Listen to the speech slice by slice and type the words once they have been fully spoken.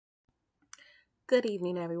Good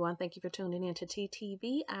evening, everyone. Thank you for tuning in to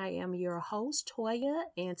TTV. I am your host, Toya,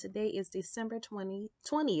 and today is December 20th,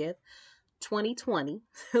 2020.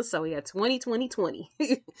 So we got 2020.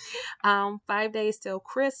 5 days till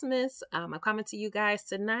Christmas. I'm coming to you guys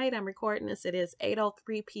tonight. I'm recording this. It is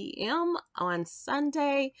 8:03 p.m. on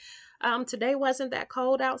Sunday. Today wasn't that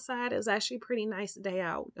cold outside. It was actually a pretty nice day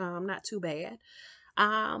out. Not too bad.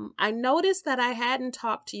 I noticed that I hadn't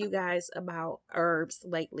talked to you guys about herbs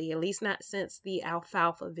lately, at least not since the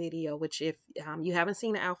alfalfa video, which if you haven't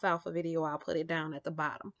seen the alfalfa video, I'll put it down at the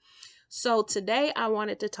bottom. So today I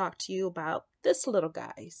wanted to talk to you about this little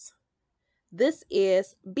guys. This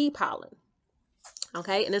is bee pollen.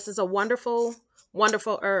 Okay, and this is a wonderful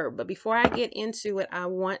herb. But before I get into it, I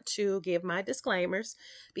want to give my disclaimers,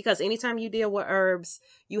 because anytime you deal with herbs,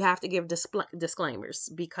 you have to give disclaimers,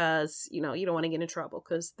 because you don't want to get in trouble,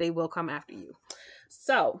 because they will come after you.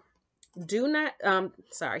 So do not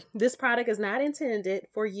this product is not intended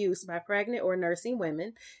for use by pregnant or nursing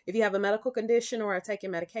women. If you have a medical condition or are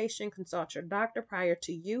taking medication, consult your doctor prior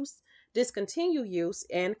to use. Discontinue use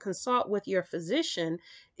and consult with your physician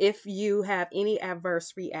if you have any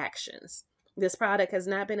adverse reactions. This product has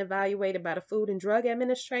not been evaluated by the Food and Drug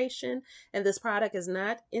Administration, and this product is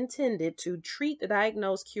not intended to treat,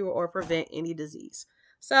 diagnose, cure, or prevent any disease.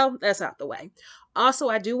 So that's out the way. Also,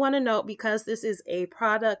 I do want to note, because this is a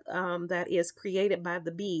product that is created by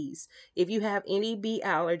the bees, if you have any bee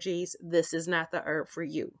allergies, this is not the herb for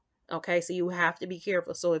you. Okay, so you have to be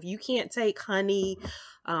careful. So if you can't take honey,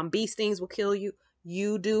 bee stings will kill you.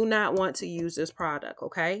 You do not want to use this product,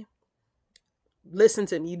 okay? Listen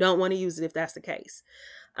to me. You don't want to use it if that's the case.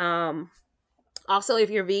 Also, if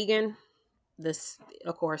you're vegan, this,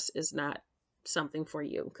 of course, is not something for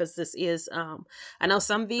you, because this is I know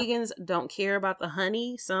some vegans don't care about the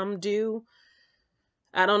honey, some do.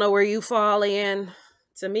 I don't know where you fall in.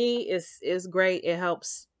 To me, it's great. It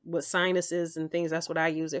helps with sinuses and things. That's what I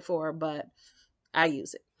use it for, but I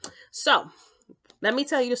use it. So let me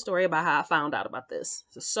tell you the story about how I found out about this.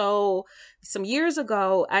 So some years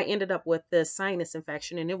ago, I ended up with this sinus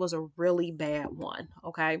infection, and it was a really bad one.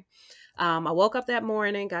 Okay. I woke up that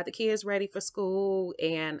morning, got the kids ready for school,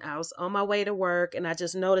 and I was on my way to work, and I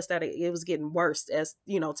just noticed that it was getting worse as,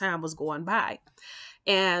 time was going by.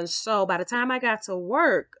 And so by the time I got to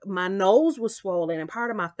work, my nose was swollen and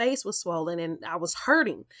part of my face was swollen, and I was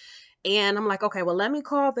hurting. And I'm like, okay, well, let me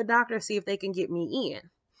call the doctor, see if they can get me in.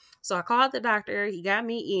 So I called the doctor. He got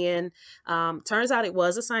me in. Turns out it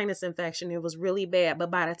was a sinus infection. It was really bad.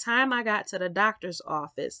 But by the time I got to the doctor's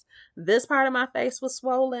office, this part of my face was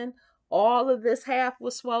swollen. All of this half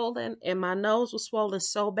was swollen, and my nose was swollen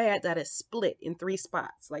so bad that it split in 3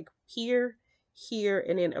 spots, like here, here,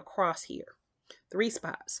 and then across here. 3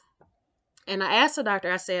 spots. And I asked the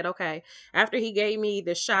doctor, I said, okay, after he gave me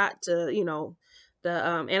the shot to, the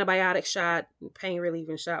antibiotic shot, pain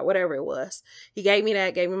relieving shot, whatever it was, he gave me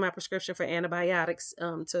my prescription for antibiotics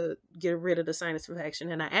to get rid of the sinus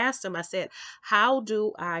infection. And I asked him, I said, how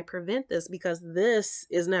do I prevent this? Because this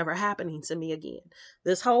is never happening to me again.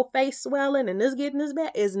 This whole face swelling and this getting this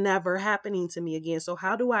bad is never happening to me again. So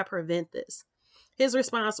how do I prevent this? His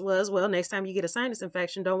response was, well, next time you get a sinus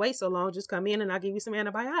infection, don't wait so long. Just come in and I'll give you some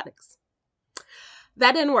antibiotics.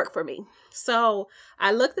 That didn't work for me. So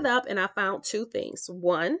I looked it up and I found 2 things.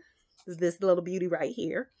 One is this little beauty right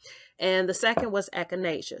here. And the second was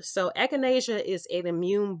echinacea. So echinacea is an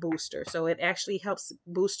immune booster. So it actually helps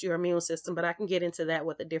boost your immune system, but I can get into that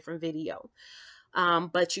with a different video.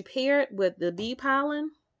 But you pair it with the bee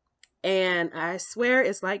pollen, and I swear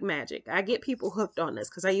it's like magic. I get people hooked on this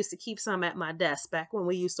because I used to keep some at my desk back when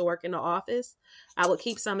we used to work in the office. I would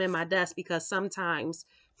keep some in my desk because sometimes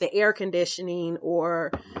the air conditioning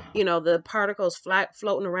or, the particles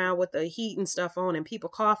floating around with the heat and stuff on and people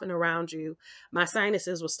coughing around you, my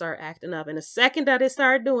sinuses would start acting up. And the second that it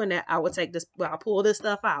started doing that, I would I'll pull this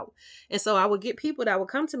stuff out. And so I would get people that would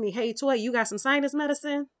come to me, hey, Toy, you got some sinus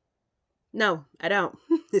medicine? No, I don't.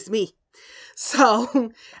 It's me.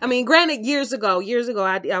 So, I mean, granted, years ago,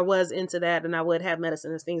 I was into that, and I would have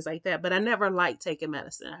medicine and things like that, but I never liked taking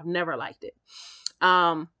medicine. I've never liked it.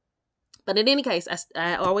 But in any case,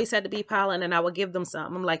 I always had the bee pollen, and I would give them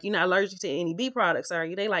some. I'm like, you're not allergic to any bee products, are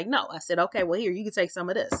you? They like, no. I said, okay, well, here, you can take some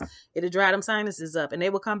of this. It'll dry them sinuses up. And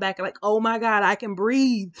they would come back and like, oh my God, I can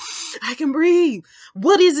breathe. I can breathe.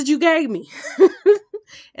 What is it you gave me?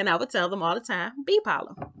 And I would tell them all the time, bee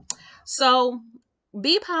pollen. So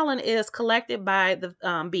bee pollen is collected by the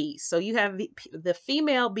bees. So you have the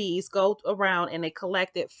female bees go around and they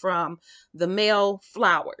collect it from the male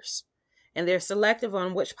flowers. And they're selective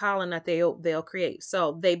on which pollen that they'll create.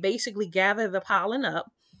 So they basically gather the pollen up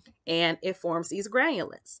and it forms these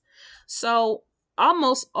granulates. So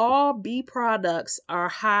almost all bee products are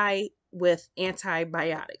high with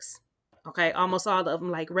antibiotics. Okay, almost all of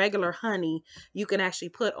them, like regular honey, you can actually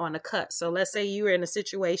put on a cut. So let's say you were in a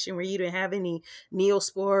situation where you didn't have any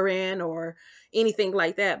neosporin or anything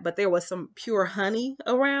like that, but there was some pure honey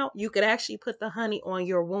around, you could actually put the honey on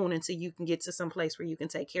your wound until you can get to some place where you can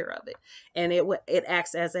take care of it. And it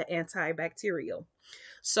acts as an antibacterial.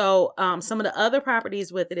 So some of the other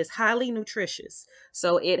properties with it is highly nutritious.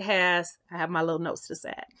 So it has, I have my little notes to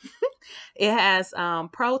say. It has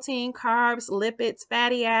protein, carbs, lipids,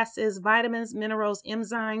 fatty acids, vitamins, minerals,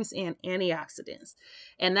 enzymes, and antioxidants.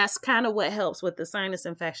 And that's kind of what helps with the sinus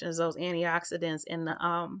infections, those antioxidants and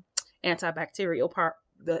the antibacterial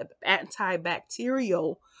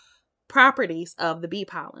properties of the bee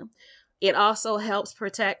pollen. It also helps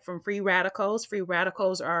protect from free radicals. Free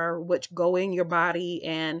radicals are which go in your body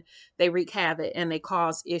and they wreak havoc and they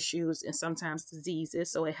cause issues and sometimes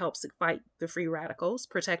diseases. So it helps to fight the free radicals,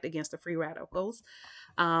 protect against the free radicals.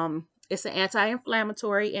 It's an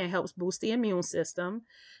anti-inflammatory and helps boost the immune system.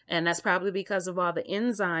 And that's probably because of all the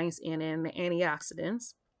enzymes in it and the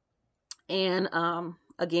antioxidants. And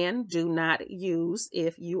again, do not use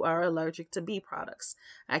if you are allergic to bee products.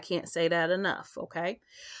 I can't say that enough, okay?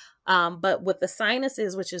 But with the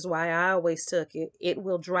sinuses, which is why I always took it, it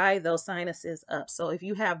will dry those sinuses up. So if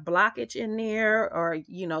you have blockage in there or,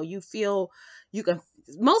 you feel you can,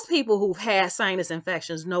 most people who've had sinus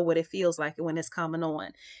infections know what it feels like when it's coming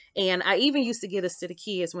on. And I even used to get this to the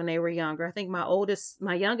kids when they were younger. I think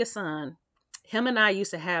my youngest son, him and I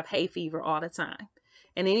used to have hay fever all the time.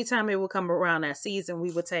 And anytime it would come around that season,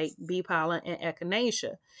 we would take bee pollen and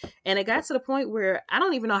echinacea. And it got to the point where I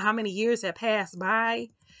don't even know how many years had passed by.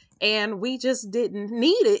 And we just didn't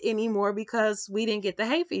need it anymore because we didn't get the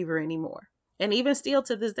hay fever anymore. And even still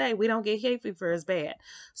to this day, we don't get hay fever as bad.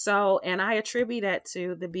 So, and I attribute that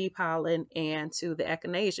to the bee pollen and to the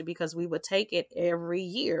echinacea because we would take it every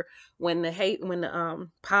year when the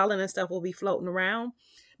pollen and stuff will be floating around.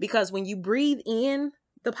 Because when you breathe in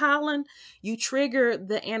the pollen, you trigger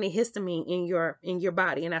the antihistamine in your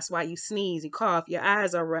body, and that's why you sneeze, you cough, your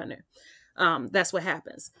eyes are running. That's what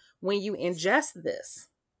happens when you ingest this.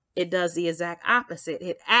 It does the exact opposite.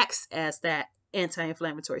 It acts as that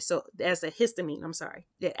anti-inflammatory. So as a histamine, I'm sorry,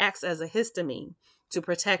 it acts as a histamine to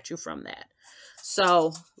protect you from that.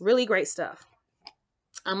 So really great stuff.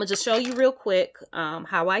 I'm gonna just show you real quick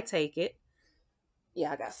how I take it.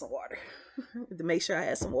 Yeah, I got some water to make sure I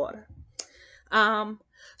had some water.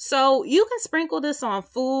 So you can sprinkle this on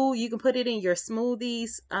food. You can put it in your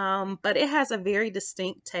smoothies, but it has a very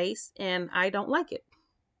distinct taste and I don't like it.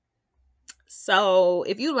 So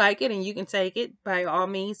if you like it and you can take it, by all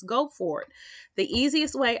means, go for it. The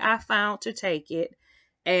easiest way I found to take it,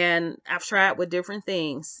 and I've tried with different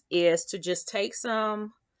things, is to just take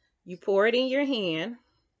some, you pour it in your hand.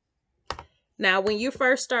 Now, when you're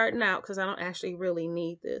first starting out, because I don't actually really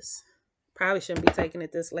need this, probably shouldn't be taking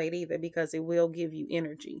it this late either because it will give you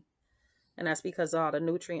energy. And that's because of all the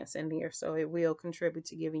nutrients in there. So it will contribute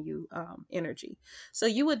to giving you energy. So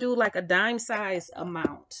you would do like a dime size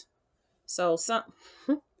amount. So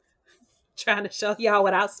trying to show y'all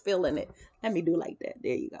without spilling it. Let me do like that.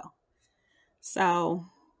 There you go. So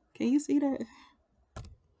can you see that?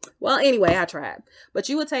 Well, anyway, I tried. But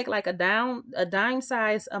you would take like a dime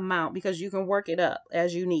size amount because you can work it up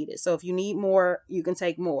as you need it. So if you need more, you can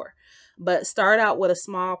take more. But start out with a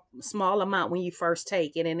small amount when you first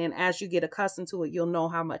take it. And then as you get accustomed to it, you'll know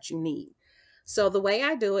how much you need. So the way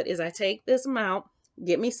I do it is I take this amount,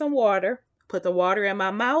 get me some water, put the water in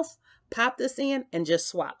my mouth, pop this in, and just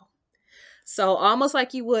swallow. So almost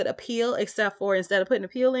like you would a peel, except for instead of putting the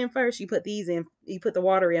peel in first, you put the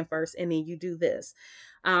water in first, and then you do this.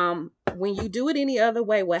 When you do it any other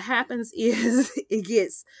way, what happens is it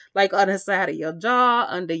gets like on the side of your jaw,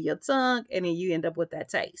 under your tongue, and then you end up with that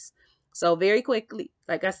taste. So very quickly,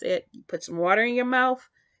 like I said, you put some water in your mouth,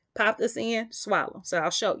 pop this in, swallow. So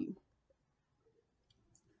I'll show you.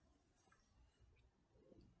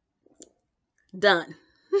 Done.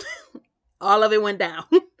 All of it went down.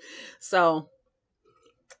 So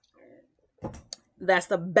that's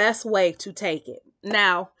the best way to take it.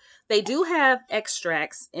 Now, they do have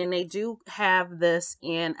extracts and they do have this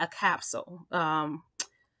in a capsule. I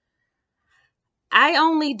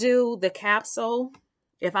only do the capsule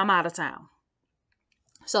if I'm out of town.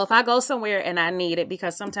 So if I go somewhere and I need it,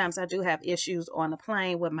 because sometimes I do have issues on the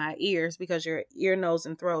plane with my ears because your ear, nose,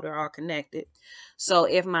 and throat are all connected. So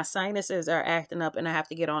if my sinuses are acting up and I have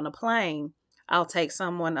to get on the plane, I'll take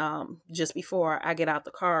someone just before I get out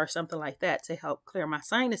the car or something like that to help clear my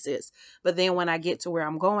sinuses. But then when I get to where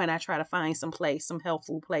I'm going, I try to find some place, some health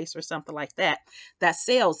food place or something like that that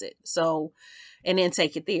sells it. So, and then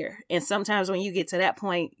take it there. And sometimes when you get to that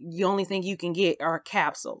point, the only thing you can get are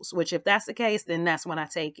capsules, which if that's the case, then that's when I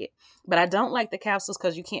take it. But I don't like the capsules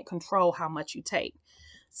because you can't control how much you take.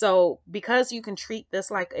 So because you can treat this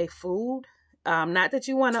like a food, not that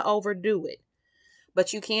you want to overdo it,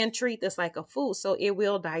 but you can treat this like a food. So it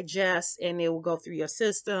will digest and it will go through your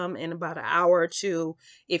system in about an hour or two.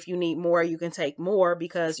 If you need more, you can take more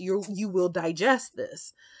because you will digest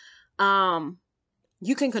this.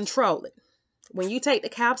 You can control it. When you take the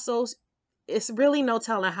capsules, it's really no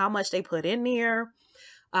telling how much they put in there,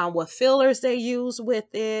 what fillers they use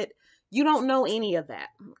with it. You don't know any of that.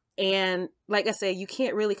 And like I said, you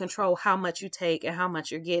can't really control how much you take and how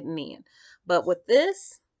much you're getting in. But with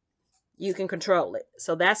this, you can control it.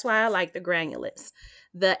 So that's why I like the granulates.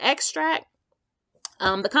 The extract,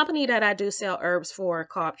 the company that I do sell herbs for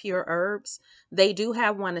called Pure Herbs, they do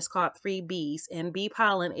have one that's called 3Bs, and bee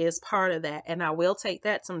pollen is part of that. And I will take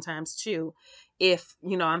that sometimes too, if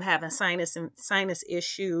I'm having sinus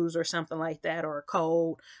issues or something like that, or a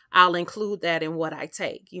cold. I'll include that in what I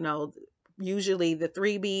take. Usually the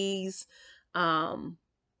 3Bs,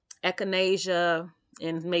 echinacea,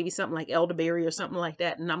 and maybe something like elderberry or something like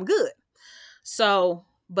that, and I'm good. So,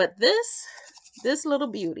 but this little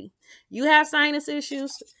beauty, you have sinus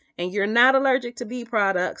issues and you're not allergic to bee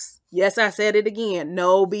products. Yes, I said it again.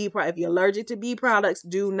 No bee product. If you're allergic to bee products,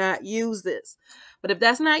 do not use this. But if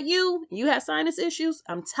that's not you, you have sinus issues,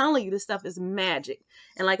 I'm telling you, this stuff is magic.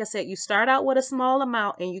 And like I said, you start out with a small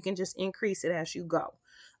amount and you can just increase it as you go.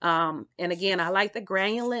 And again, I like the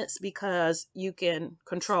granulates because you can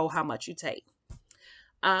control how much you take.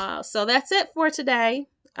 So that's it for today.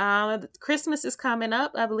 Christmas is coming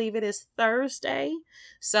up. I believe it is Thursday.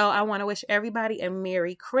 So I want to wish everybody a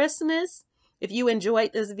Merry Christmas. If you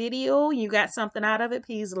enjoyed this video, you got something out of it,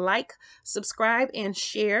 please like, subscribe, and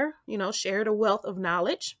share. Share the wealth of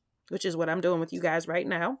knowledge, which is what I'm doing with you guys right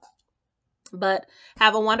now. But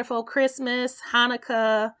have a wonderful Christmas,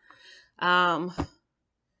 Hanukkah,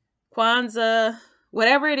 Kwanzaa,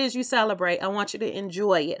 whatever it is you celebrate. I want you to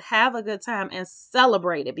enjoy it. Have a good time and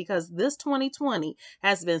celebrate it, because this 2020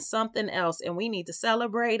 has been something else and we need to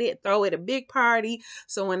celebrate it, throw it a big party.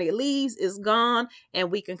 So when it leaves, it's gone and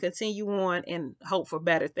we can continue on and hope for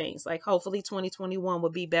better things. Like hopefully 2021 will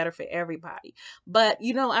be better for everybody. But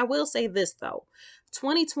I will say this though,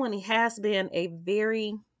 2020 has been a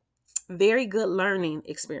very, very good learning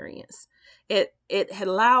experience. It had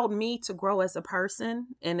allowed me to grow as a person,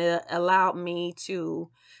 and it allowed me to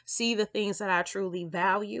see the things that I truly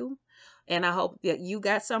value. And I hope that you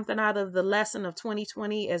got something out of the lesson of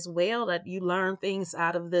 2020 as well, that you learn things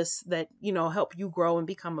out of this that, help you grow and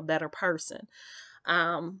become a better person.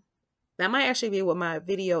 That might actually be what my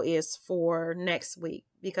video is for next week,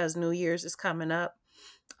 because New Year's is coming up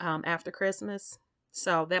after Christmas.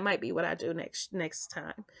 So that might be what I do next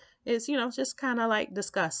time, is, just kind of like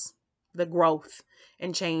discuss the growth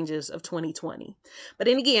and changes of 2020. But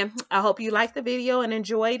then again, I hope you liked the video and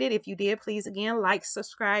enjoyed it. If you did, please again, like,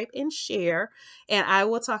 subscribe, and share. And I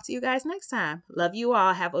will talk to you guys next time. Love you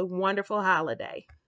all. Have a wonderful holiday.